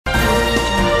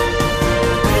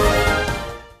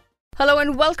Hello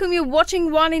and welcome. You're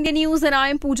watching One India News and I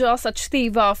am Pooja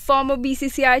Sachdeva. Former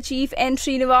BCCI chief N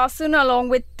Srinivasan along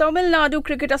with Tamil Nadu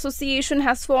Cricket Association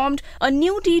has formed a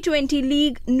new T20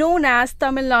 league known as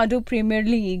Tamil Nadu Premier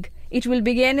League. It will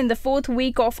begin in the fourth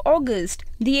week of August.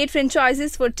 The 8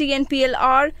 franchises for TNPL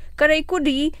are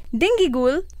Karaikudi,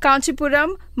 Dindigul,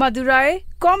 Kanchipuram, Madurai,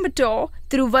 Coimbatore,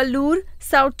 Tiruvallur,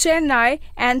 South Chennai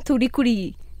and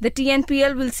Thoothukudi. The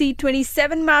TNPL will see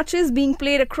 27 matches being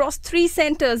played across 3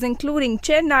 centres including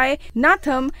Chennai,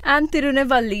 Natham and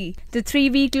Tirunelveli. The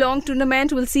 3-week-long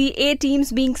tournament will see 8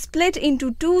 teams being split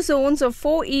into 2 zones of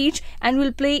 4 each and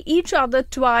will play each other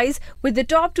twice, with the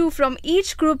top 2 from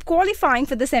each group qualifying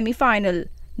for the semi-final.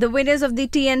 The winners of the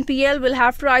TNPL will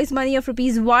have prize money of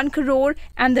Rs 1 crore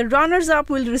and the runners-up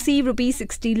will receive Rs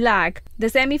 60 lakh. The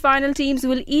semi-final teams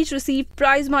will each receive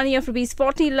prize money of Rs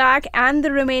 40 lakh and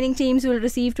the remaining teams will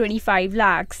receive 25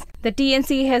 lakhs. The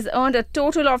TNC has earned a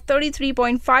total of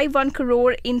 33.51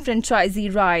 crore in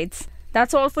franchisee rights.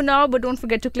 That's all for now, but don't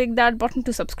forget to click that button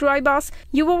to subscribe us.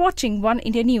 You were watching One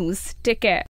India News. Take care.